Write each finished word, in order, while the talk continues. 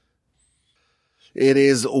It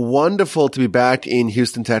is wonderful to be back in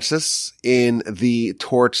Houston, Texas, in the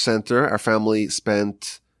Torch Center. Our family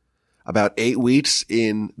spent about 8 weeks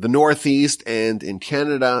in the Northeast and in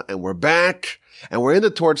Canada, and we're back, and we're in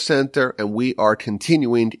the Torch Center, and we are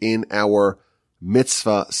continuing in our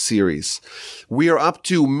mitzvah series. We are up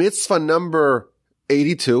to mitzvah number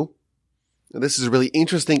 82. This is a really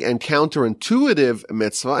interesting and counterintuitive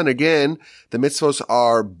mitzvah. And again, the mitzvahs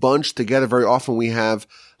are bunched together. Very often we have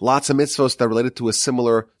lots of mitzvahs that are related to a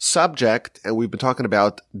similar subject. And we've been talking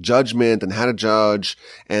about judgment and how to judge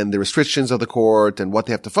and the restrictions of the court and what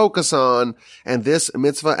they have to focus on. And this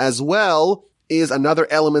mitzvah as well is another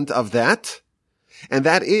element of that. And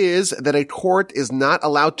that is that a court is not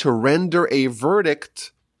allowed to render a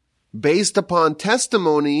verdict based upon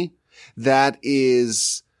testimony that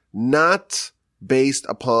is not based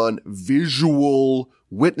upon visual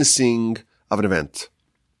witnessing of an event.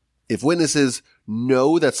 If witnesses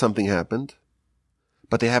know that something happened,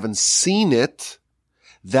 but they haven't seen it,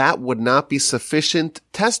 that would not be sufficient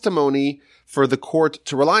testimony for the court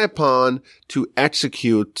to rely upon to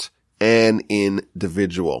execute an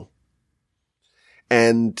individual.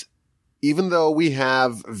 And even though we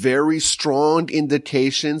have very strong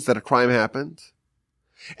indications that a crime happened,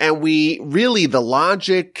 and the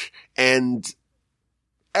logic and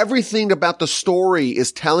everything about the story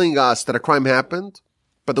is telling us that a crime happened,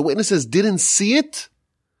 but the witnesses didn't see it,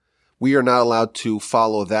 we are not allowed to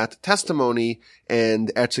follow that testimony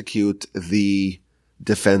and execute the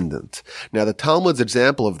defendant. Now, the Talmud's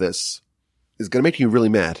example of this is going to make you really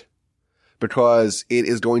mad because it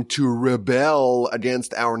is going to rebel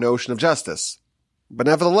against our notion of justice. But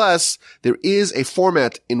nevertheless, there is a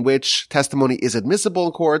format in which testimony is admissible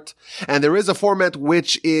in court, and there is a format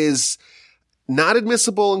which is not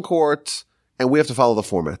admissible in court, and we have to follow the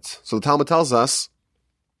format. So the Talmud tells us,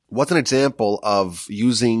 what's an example of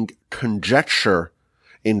using conjecture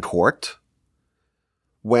in court?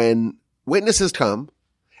 When witnesses come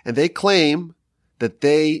and they claim that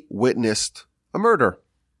they witnessed a murder.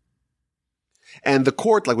 And the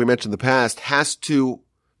court, like we mentioned in the past, has to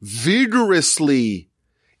vigorously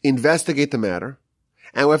investigate the matter,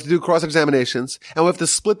 and we have to do cross-examinations, and we have to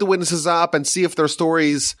split the witnesses up and see if their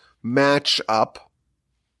stories match up.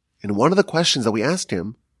 And one of the questions that we asked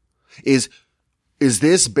him is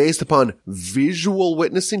this based upon visual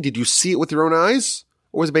witnessing? Did you see it with your own eyes?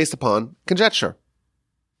 Or is it based upon conjecture?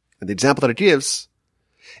 And the example that it gives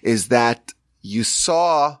is that you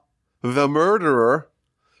saw the murderer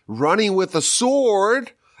running with a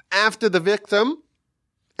sword after the victim,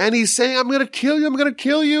 and he's saying, I'm going to kill you, I'm going to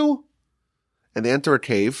kill you. And they enter a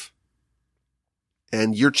cave,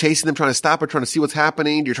 and you're chasing them, trying to stop it, trying to see what's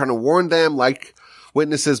happening. You're trying to warn them like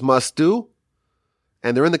witnesses must do.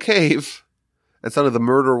 And they're in the cave, and suddenly the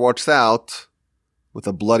murderer walks out with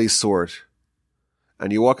a bloody sword.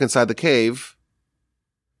 And you walk inside the cave,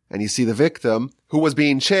 and you see the victim, who was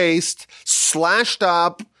being chased, slashed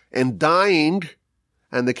up and dying,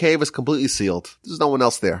 and the cave is completely sealed. There's no one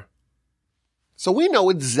else there. So we know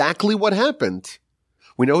exactly what happened.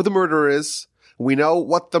 We know who the murderer is. We know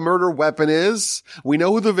what the murder weapon is. We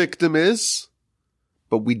know who the victim is.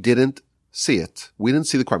 But we didn't see it. We didn't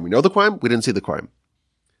see the crime. We know the crime. We didn't see the crime.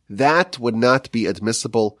 That would not be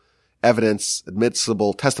admissible evidence,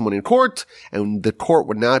 admissible testimony in court, and the court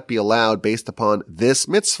would not be allowed, based upon this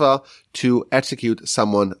mitzvah, to execute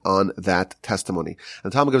someone on that testimony.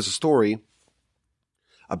 And the Talmud gives a story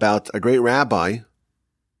about a great rabbi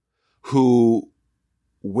who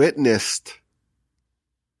witnessed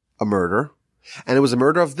a murder, and it was a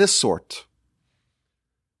murder of this sort.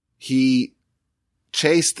 He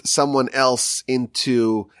chased someone else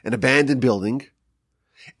into an abandoned building,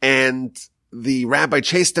 and the rabbi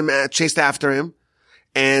chased after him,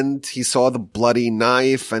 and he saw the bloody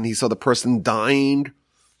knife, and he saw the person dying.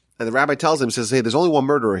 And the rabbi tells him, he says, hey, there's only one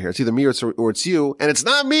murderer here. It's either me or it's you. And it's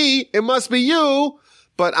not me. It must be you.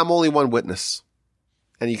 But I'm only one witness.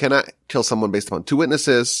 And you cannot kill someone based upon two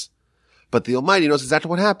witnesses. But the Almighty knows exactly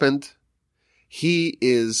what happened. He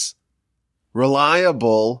is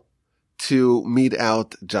reliable to mete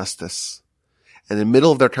out justice. And in the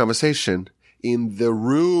middle of their conversation, in the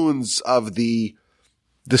ruins of the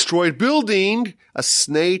destroyed building, a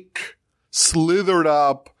snake slithered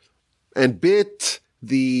up and bit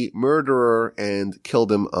the murderer and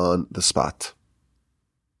killed him on the spot.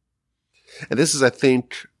 And this is, I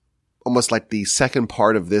think, almost like the second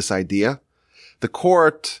part of this idea. The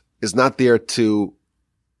court is not there to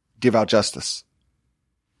give out justice.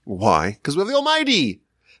 Why? Because we have the Almighty.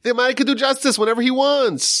 The Almighty can do justice whenever He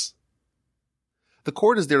wants. The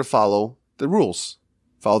court is there to follow the rules,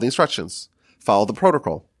 follow the instructions, follow the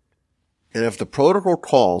protocol. And if the protocol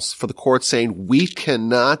calls for the court saying we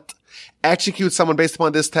cannot execute someone based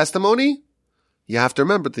upon this testimony, you have to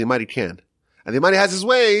remember that the Almighty can. And the Almighty has his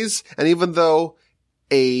ways, and even though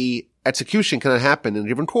a execution cannot happen in a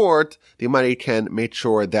given court, the Almighty can make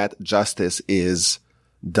sure that justice is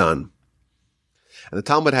done. And the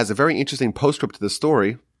Talmud has a very interesting postscript to this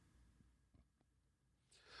story.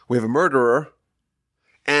 We have a murderer,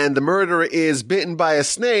 and the murderer is bitten by a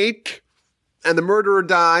snake, and the murderer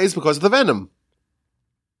dies because of the venom.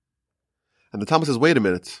 And the Talmud says, wait a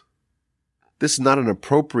minute. This is not an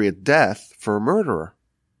appropriate death for a murderer.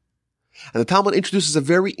 And the Talmud introduces a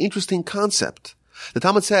very interesting concept. The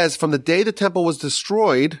Talmud says, from the day the temple was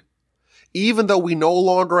destroyed, even though we no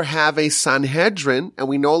longer have a Sanhedrin and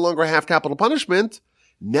we no longer have capital punishment,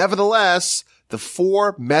 nevertheless, the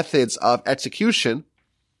four methods of execution,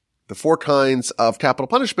 the four kinds of capital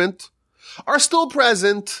punishment, are still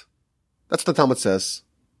present. That's what the Talmud says.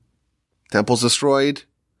 Temple's destroyed.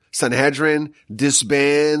 Sanhedrin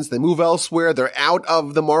disbands. They move elsewhere. They're out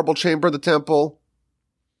of the marble chamber of the temple.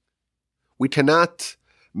 We cannot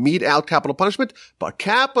mete out capital punishment, but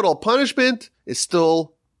capital punishment is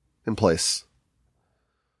still in place.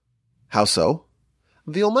 How so?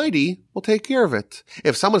 The Almighty will take care of it.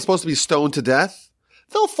 If someone's supposed to be stoned to death,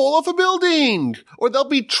 they'll fall off a building, or they'll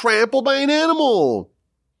be trampled by an animal.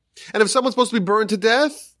 And if someone's supposed to be burned to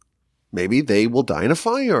death, maybe they will die in a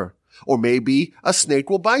fire. Or maybe a snake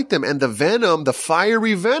will bite them, and the venom, the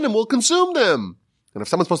fiery venom, will consume them. And if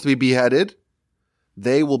someone's supposed to be beheaded,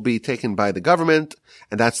 they will be taken by the government,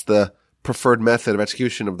 and that's the preferred method of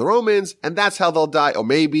execution of the Romans, and that's how they'll die. Or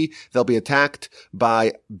maybe they'll be attacked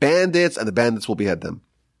by bandits, and the bandits will behead them.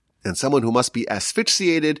 And someone who must be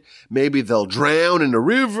asphyxiated, maybe they'll drown in a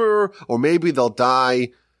river, or maybe they'll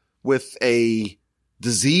die with a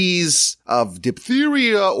disease of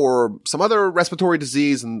diphtheria or some other respiratory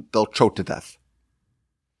disease, and they'll choke to death.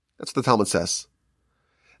 That's what the Talmud says.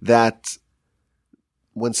 That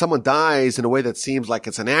when someone dies in a way that seems like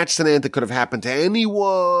it's an accident, it could have happened to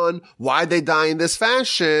anyone, why'd they die in this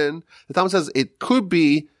fashion? The Talmud says it could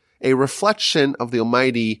be a reflection of the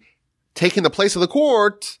Almighty taking the place of the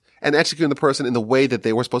court and executing the person in the way that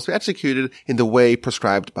they were supposed to be executed, in the way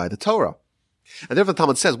prescribed by the Torah. And therefore the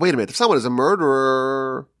Talmud says, wait a minute, if someone is a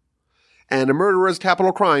murderer, and a murderer is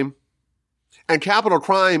capital crime, and capital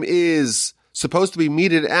crime is supposed to be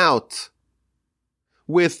meted out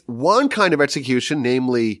with one kind of execution,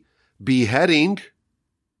 namely beheading,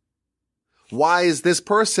 why is this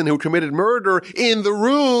person who committed murder in the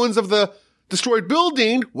ruins of the destroyed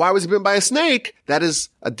building, why was he bitten by a snake? That is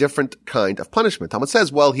a different kind of punishment. Talmud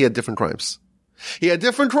says, well, he had different crimes. He had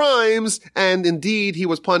different crimes, and indeed he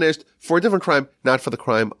was punished for a different crime, not for the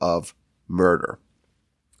crime of murder.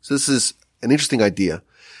 So this is an interesting idea,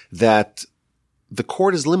 that the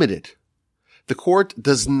court is limited. The court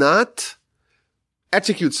does not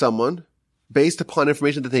execute someone based upon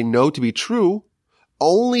information that they know to be true,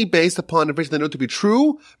 only based upon information they know to be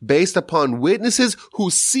true, based upon witnesses who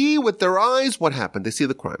see with their eyes what happened. They see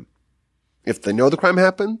the crime. If they know the crime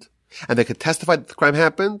happened, and they could testify that the crime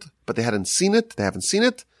happened, but they haven't seen it,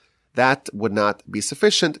 that would not be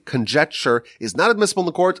sufficient. Conjecture is not admissible in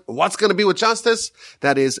the court. What's going to be with justice?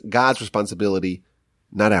 That is God's responsibility,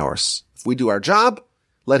 not ours. If we do our job,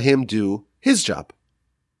 let him do his job.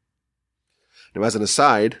 Now, as an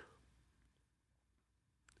aside,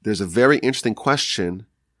 there's a very interesting question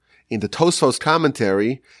in the Tosfos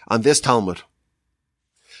commentary on this Talmud.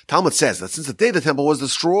 Talmud says that since the day the temple was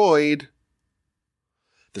destroyed,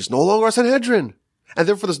 there's no longer a Sanhedrin, and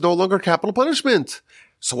therefore there's no longer capital punishment.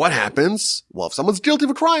 So what happens? Well, if someone's guilty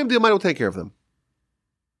of a crime, the Almighty will take care of them.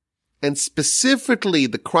 And specifically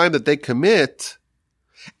the crime that they commit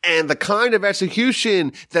and the kind of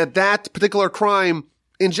execution that that particular crime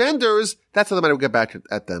engenders, that's how the Almighty will get back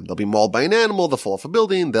at them. They'll be mauled by an animal, they'll fall off a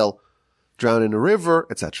building, they'll drown in a river,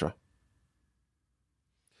 etc.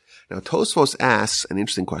 Now, Tosfos asks an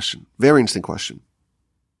interesting question, very interesting question.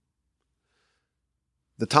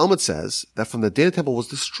 The Talmud says that from the day the temple was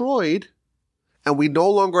destroyed, and we no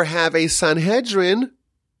longer have a Sanhedrin,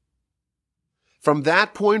 from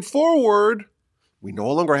that point forward, we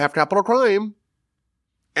no longer have capital crime,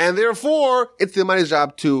 and therefore, it's the Almighty's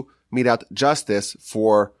job to mete out justice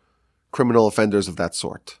for criminal offenders of that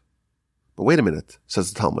sort. But wait a minute,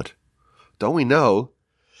 says the Talmud. Don't we know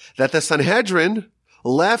that the Sanhedrin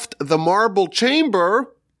left the marble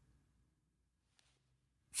chamber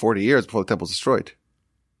 40 years before the temple was destroyed?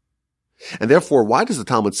 And therefore, why does the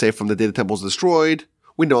Talmud say from the day the temple was destroyed,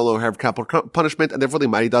 we no longer have capital punishment, and therefore the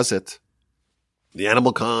Almighty does it? The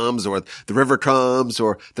animal comes, or the river comes,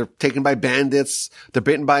 or they're taken by bandits, they're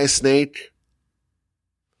bitten by a snake.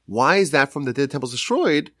 Why is that from the day the temple was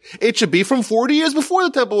destroyed? It should be from 40 years before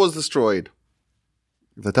the temple was destroyed.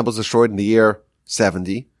 If the temple was destroyed in the year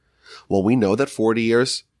 70, well, we know that 40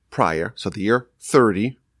 years prior, so the year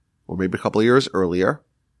 30, or maybe a couple of years earlier,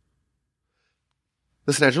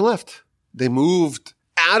 the Sanhedrin left. They moved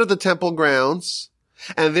out of the temple grounds,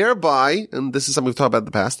 and thereby, and this is something we've talked about in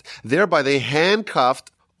the past, thereby they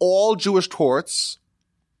handcuffed all Jewish courts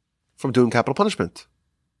from doing capital punishment.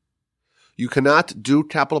 You cannot do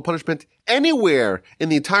capital punishment anywhere in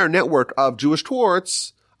the entire network of Jewish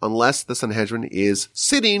courts unless the Sanhedrin is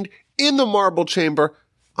sitting in the marble chamber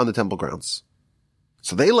on the temple grounds.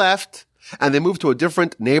 So they left, and they moved to a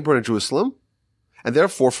different neighborhood in Jerusalem, and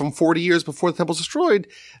therefore from 40 years before the temple was destroyed,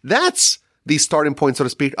 that's the starting point, so to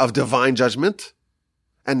speak, of divine judgment,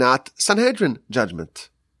 and not Sanhedrin judgment.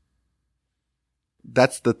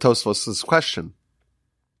 That's the Tosfos' question.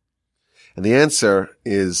 And the answer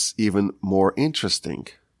is even more interesting.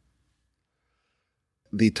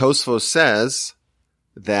 The Tosfos says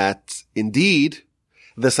that indeed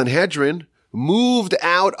the Sanhedrin moved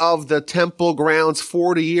out of the temple grounds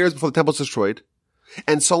 40 years before the temple was destroyed.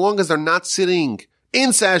 And so long as they're not sitting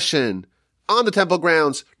in session on the temple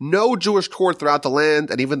grounds, no Jewish court throughout the land,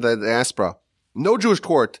 and even the diaspora, no Jewish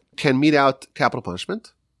court can mete out capital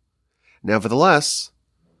punishment. Nevertheless,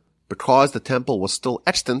 because the temple was still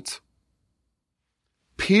extant,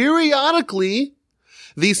 periodically,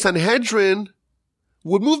 the Sanhedrin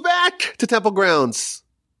would move back to temple grounds.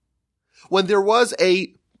 When there was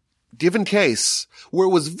a given case where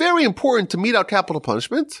it was very important to mete out capital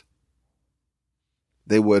punishment,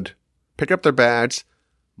 they would pick up their badge,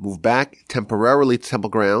 move back temporarily to temple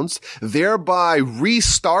grounds, thereby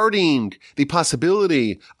restarting the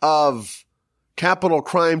possibility of capital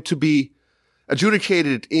crime to be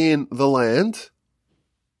adjudicated in the land.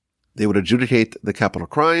 They would adjudicate the capital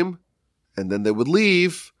crime, and then they would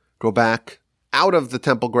leave, go back out of the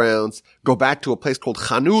temple grounds, go back to a place called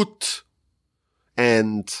Chanut,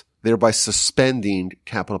 and thereby suspending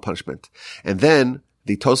capital punishment. And then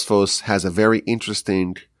the Tosfos has a very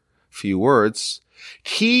interesting few words.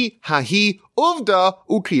 Ki hahi uvda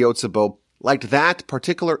ukiyotzebo, like that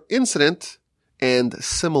particular incident and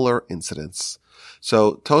similar incidents.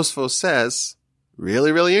 So Tosfos says,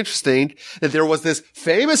 really, really interesting, that there was this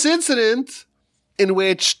famous incident in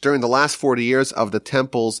which, during the last 40 years of the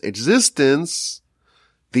temple's existence,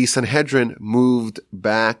 the Sanhedrin moved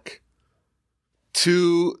back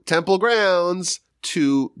to temple grounds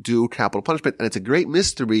to do capital punishment. And it's a great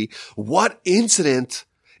mystery. What incident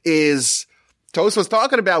is Tosfos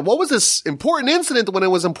talking about? What was this important incident when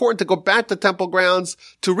it was important to go back to temple grounds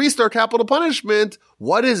to restart capital punishment?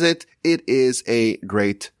 What is it? It is a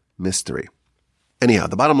great mystery. Anyhow,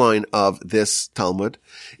 the bottom line of this Talmud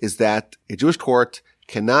is that a Jewish court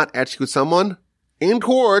cannot execute someone in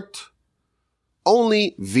court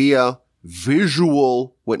only via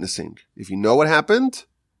visual witnessing. If you know what happened,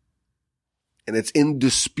 and it's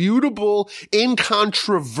indisputable,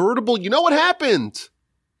 incontrovertible, you know what happened,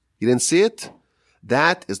 you didn't see it,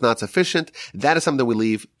 that is not sufficient. That is something we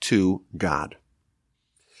leave to God.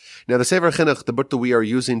 Now, the Sefer Chinuch, the book that we are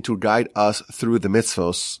using to guide us through the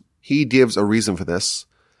mitzvos, he gives a reason for this.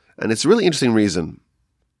 And it's a really interesting reason.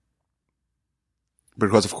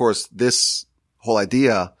 Because, of course, this whole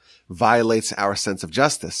idea violates our sense of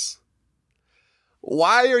justice.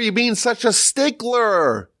 Why are you being such a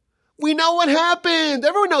stickler? We know what happened.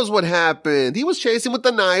 Everyone knows what happened. He was chasing with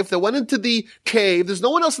the knife that went into the cave. There's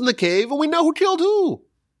no one else in the cave, and we know who killed who.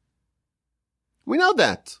 We know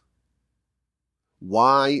that.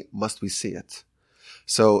 Why must we see it?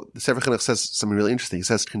 So the Sefer Chinuch says something really interesting. He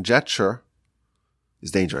says conjecture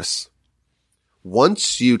is dangerous.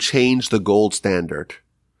 Once you change the gold standard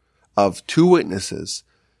of two witnesses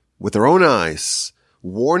with their own eyes,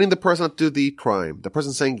 warning the person not to do the crime, the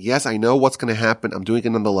person saying, yes, I know what's going to happen, I'm doing it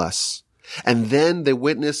nonetheless, and then they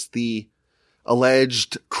witness the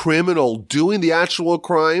alleged criminal doing the actual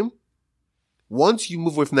crime, once you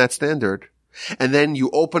move away from that standard, and then you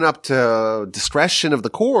open up to discretion of the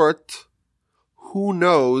court, who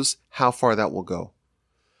knows how far that will go.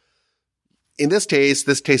 In this case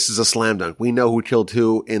is a slam dunk. We know who killed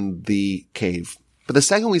who in the cave. But the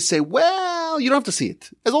second we say, well, you don't have to see it.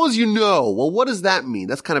 As long as you know, well, what does that mean?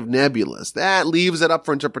 That's kind of nebulous. That leaves it up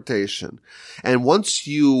for interpretation. And once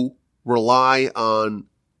you rely on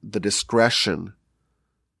the discretion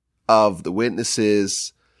of the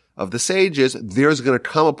witnesses, of the sages, there's going to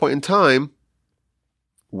come a point in time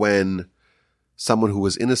when someone who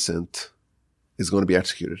was innocent is going to be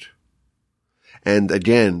executed. And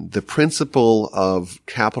again, the principle of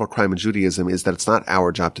capital crime in Judaism is that it's not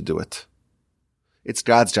our job to do it. It's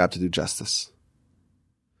God's job to do justice.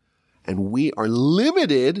 And we are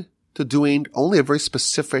limited to doing only a very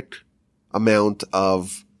specific amount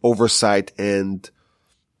of oversight and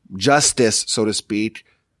justice, so to speak,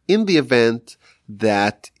 in the event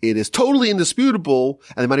that it is totally indisputable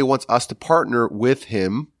and the Almighty wants us to partner with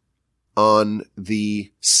him on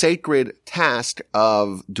the sacred task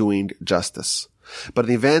of doing justice. But in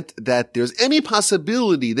the event that there's any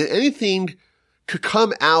possibility that anything could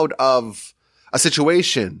come out of a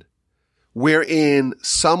situation wherein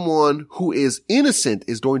someone who is innocent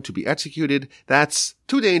is going to be executed, that's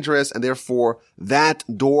too dangerous, and therefore that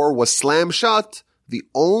door was slammed shut. The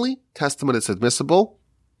only testimony that's admissible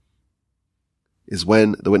is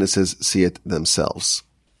when the witnesses see it themselves.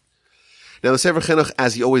 Now, the Sefer Chinuch,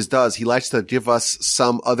 as he always does, he likes to give us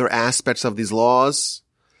some other aspects of these laws.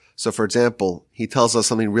 So, for example, he tells us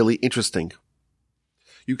something really interesting.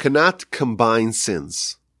 You cannot combine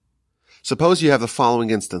sins. Suppose you have the following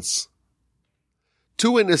instance.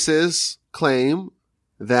 Two witnesses claim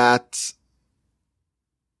that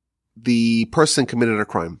the person committed a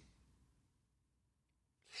crime.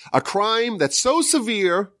 A crime that's so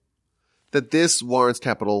severe that this warrants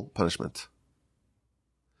capital punishment.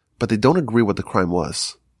 But they don't agree what the crime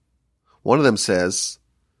was. One of them says,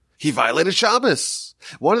 he violated Shabbos.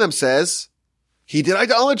 One of them says, he did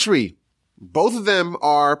idolatry. Both of them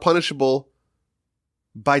are punishable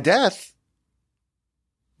by death,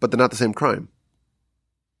 but they're not the same crime.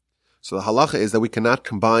 So the halacha is that we cannot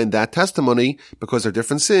combine that testimony because they're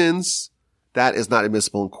different sins. That is not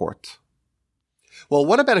admissible in court. Well,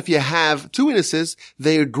 what about if you have two witnesses,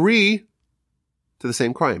 they agree to the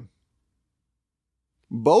same crime?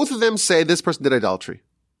 Both of them say this person did idolatry.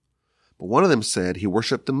 But one of them said he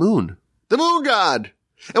worshipped the moon god.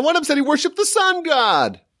 And one of them said he worshipped the sun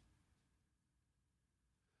god.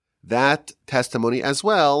 That testimony as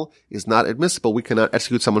well is not admissible. We cannot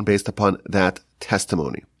execute someone based upon that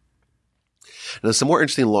testimony. Now, there's some more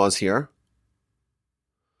interesting laws here.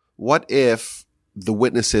 What if the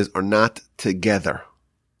witnesses are not together?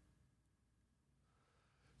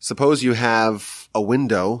 Suppose you have a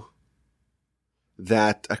window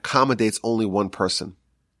that accommodates only one person.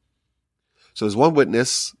 So there's one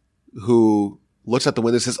witness who looks at the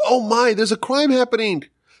window and says, oh my, there's a crime happening.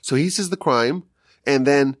 So he sees the crime, and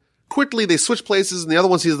then quickly they switch places and the other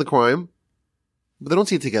one sees the crime, but they don't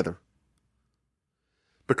see it together.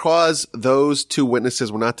 Because those two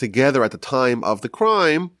witnesses were not together at the time of the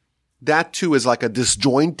crime, that too is like a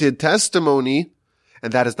disjointed testimony,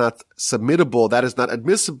 and that is not submittable, that is not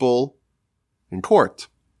admissible in court.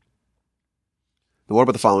 Now, what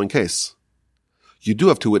about the following case? You do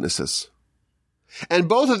have two witnesses, and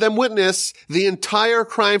both of them witness the entire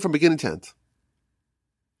crime from beginning to end.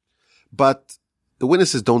 But the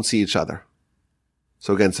witnesses don't see each other.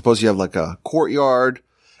 So again, suppose you have like a courtyard,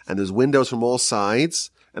 and there's windows from all sides,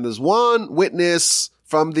 and there's one witness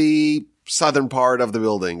from the southern part of the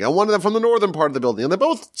building, and one of them from the northern part of the building, and they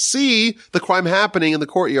both see the crime happening in the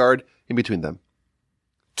courtyard in between them.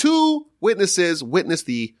 Two witnesses witness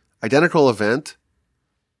the identical event,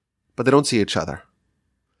 but they don't see each other.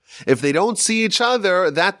 If they don't see each other,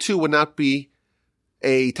 that too would not be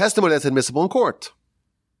a testimony that's admissible in court.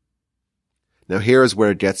 Now here is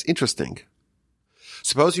where it gets interesting.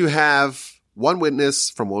 Suppose you have one witness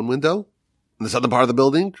from one window in the southern part of the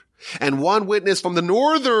building, and one witness from the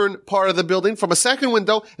northern part of the building from a second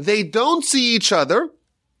window. They don't see each other,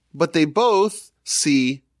 but they both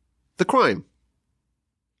see the crime.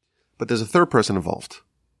 But there's a third person involved.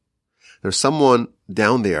 There's someone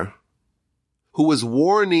down there who is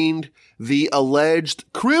warning the alleged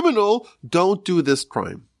criminal, don't do this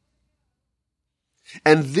crime.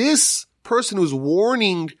 And this person who's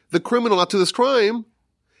warning the criminal not to this crime,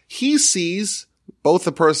 he sees both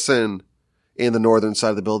the person in the northern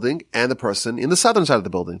side of the building and the person in the southern side of the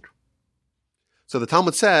building. So the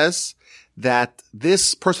Talmud says that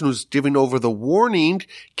this person who's giving over the warning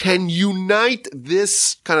can unite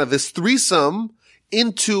this threesome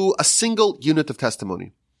into a single unit of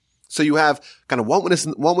testimony. So you have kind of one witness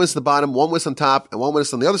at the bottom, one witness on top, and one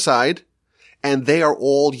witness on the other side, and they are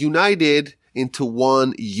all united into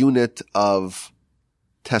one unit of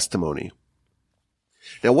testimony.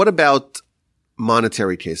 Now, what about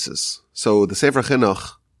monetary cases? So the Sefer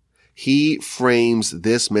Chinuch, he frames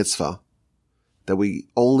this mitzvah that we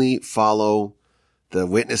only follow the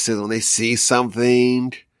witnesses when they see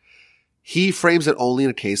something. He frames it only in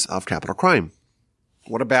a case of capital crime.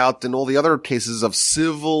 What about in all the other cases of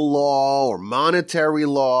civil law or monetary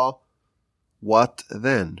law? What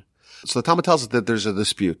then? So the Talmud tells us that there's a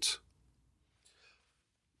dispute.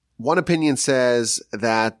 One opinion says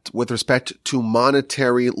that with respect to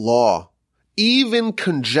monetary law, even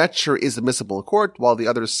conjecture is admissible in court, while the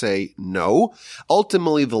others say no.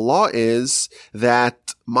 Ultimately, the law is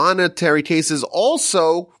that monetary cases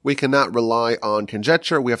also, we cannot rely on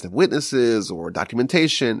conjecture. We have to have witnesses or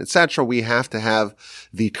documentation, etc. We have to have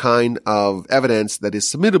the kind of evidence that is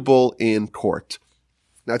submittable in court.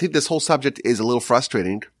 Now, I think this whole subject is a little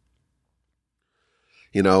frustrating.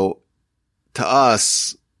 To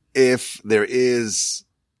us, if there is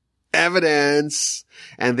evidence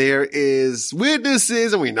and there is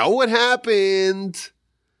witnesses and we know what happened,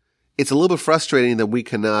 it's a little bit frustrating that we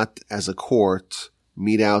cannot, as a court,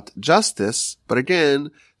 mete out justice. But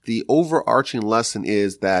again, the overarching lesson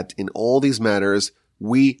is that in all these matters,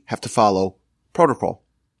 we have to follow protocol.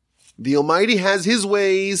 The Almighty has His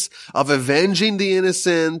ways of avenging the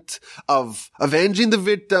innocent, of avenging the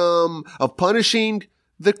victim, of punishing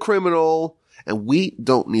the criminal, and we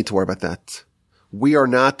don't need to worry about that. We are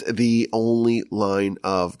not the only line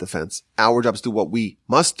of defense. Our job is to do what we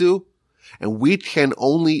must do, and we can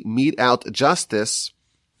only mete out justice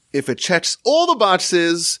if it checks all the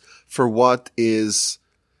boxes for what is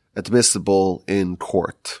admissible in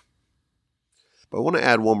court. But I want to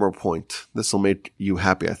add one more point. This will make you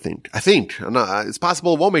happy, I think. It's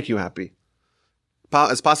possible it won't make you happy.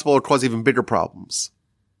 It's possible it'll cause even bigger problems.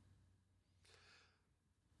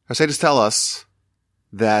 Our sages tell us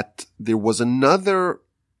that there was another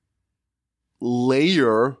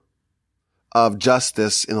layer of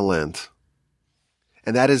justice in the land.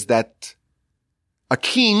 And that is that a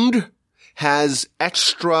king has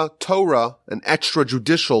extra Torah and extra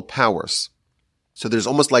judicial powers. So there's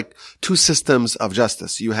almost like two systems of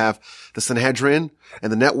justice. You have the Sanhedrin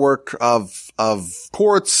and the network of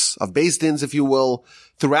courts, of Beis Dins, if you will,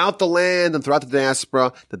 throughout the land and throughout the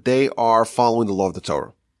diaspora, that they are following the law of the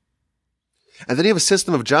Torah. And then you have a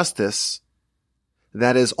system of justice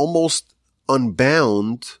that is almost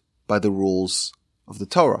unbound by the rules of the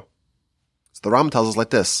Torah. So the Ram tells us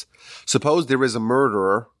like this. Suppose there is a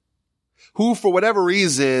murderer who, for whatever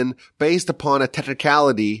reason, based upon a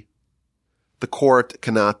technicality, the court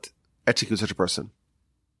cannot execute such a person.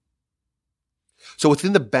 So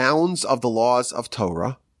within the bounds of the laws of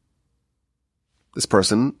Torah, this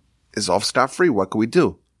person is off scot-free. What can we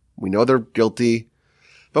do? We know they're guilty,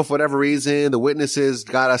 but for whatever reason, the witnesses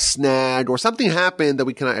got a snag or something happened that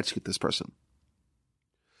we cannot execute this person.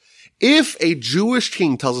 If a Jewish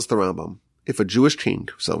king, tells us the Rambam, if a Jewish king,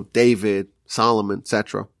 so David, Solomon,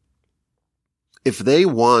 etc., if they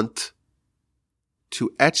want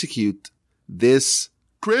to execute this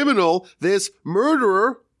criminal, this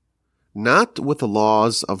murderer, not with the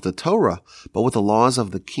laws of the Torah, but with the laws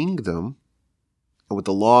of the kingdom, and with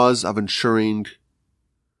the laws of ensuring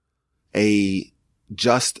a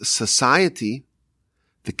just society,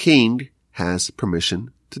 the king has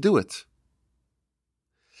permission to do it.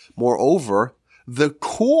 Moreover, the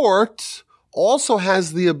court also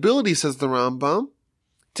has the ability, says the Rambam,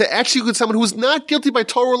 to execute someone who is not guilty by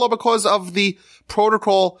Torah law because of the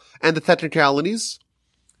protocol and the technicalities.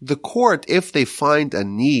 The court, if they find a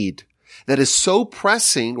need that is so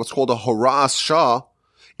pressing, what's called a horas shah,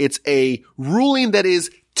 it's a ruling that is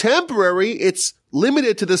temporary, it's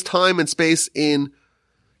limited to this time and space in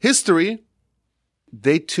history,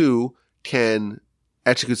 they too can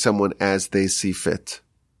execute someone as they see fit.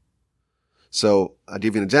 So I'll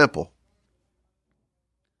give you an example.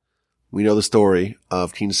 We know the story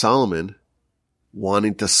of King Solomon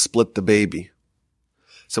wanting to split the baby.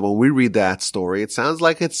 So when we read that story, it sounds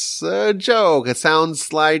like it's a joke. It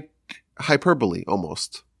sounds like hyperbole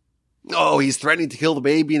almost. Oh, he's threatening to kill the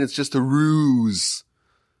baby and it's just a ruse.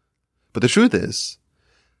 But the truth is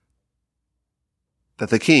that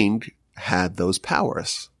the king had those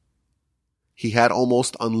powers. He had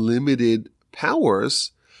almost unlimited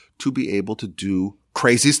powers to be able to do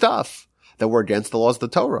crazy stuff that were against the laws of the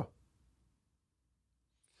Torah.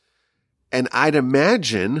 And I'd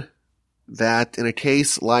imagine that in a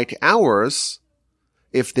case like ours,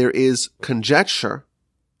 if there is conjecture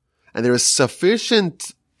and there is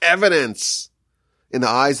sufficient evidence in the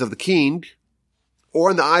eyes of the king or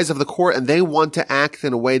in the eyes of the court, and they want to act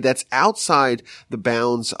in a way that's outside the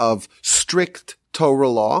bounds of strict Torah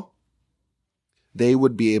law, they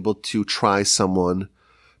would be able to try someone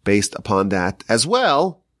based upon that as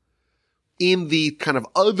well. In the kind of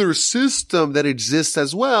other system that exists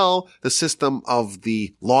as well, the system of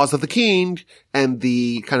the laws of the king and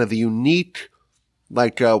the kind of the unique,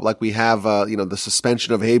 like we have, the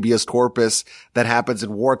suspension of habeas corpus that happens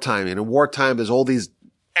in wartime. And in wartime, there's all these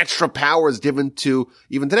extra powers given to,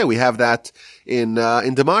 even today, we have that in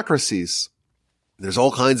democracies. There's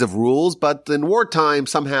all kinds of rules, but in wartime,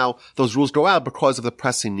 somehow those rules go out because of the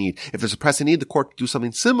pressing need. If there's a pressing need, the court can do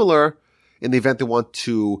something similar in the event they want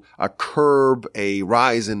to curb a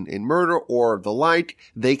rise in murder or the like,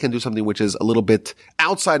 they can do something which is a little bit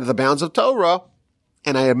outside of the bounds of Torah.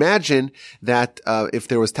 And I imagine that if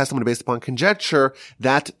there was testimony based upon conjecture,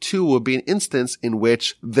 that too would be an instance in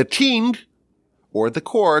which the king or the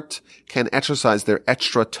court can exercise their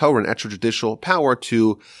extra Torah and extrajudicial power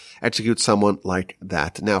to execute someone like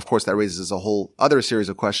that. Now, of course, that raises a whole other series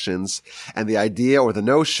of questions, and the idea or the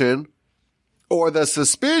notion or the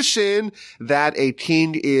suspicion that a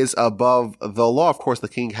king is above the law. Of course, the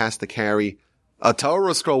king has to carry a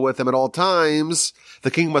Torah scroll with him at all times.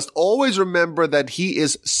 The king must always remember that he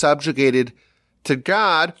is subjugated to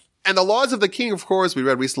God. And the laws of the king, of course, we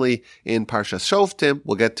read recently in Parshas Shoftim.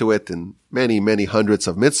 We'll get to it in many, many hundreds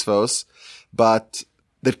of mitzvos. But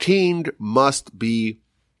the king must be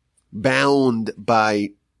bound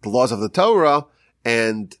by the laws of the Torah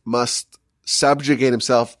and must subjugate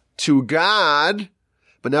himself to God.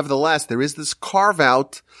 But nevertheless, there is this carve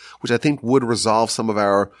out, which I think would resolve some of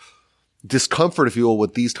our discomfort, if you will,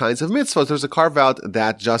 with these kinds of mitzvahs. There's a carve out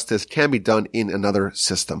that justice can be done in another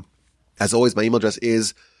system. As always, my email address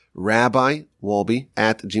is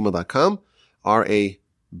rabbiwolbe@gmail.com,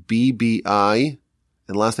 RABBI,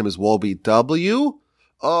 and last name is Wolbe,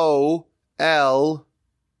 WOLB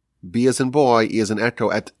as in boy, E as in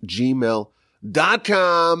echo,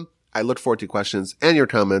 @gmail.com. I look forward to your questions and your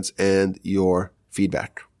comments and your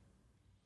feedback.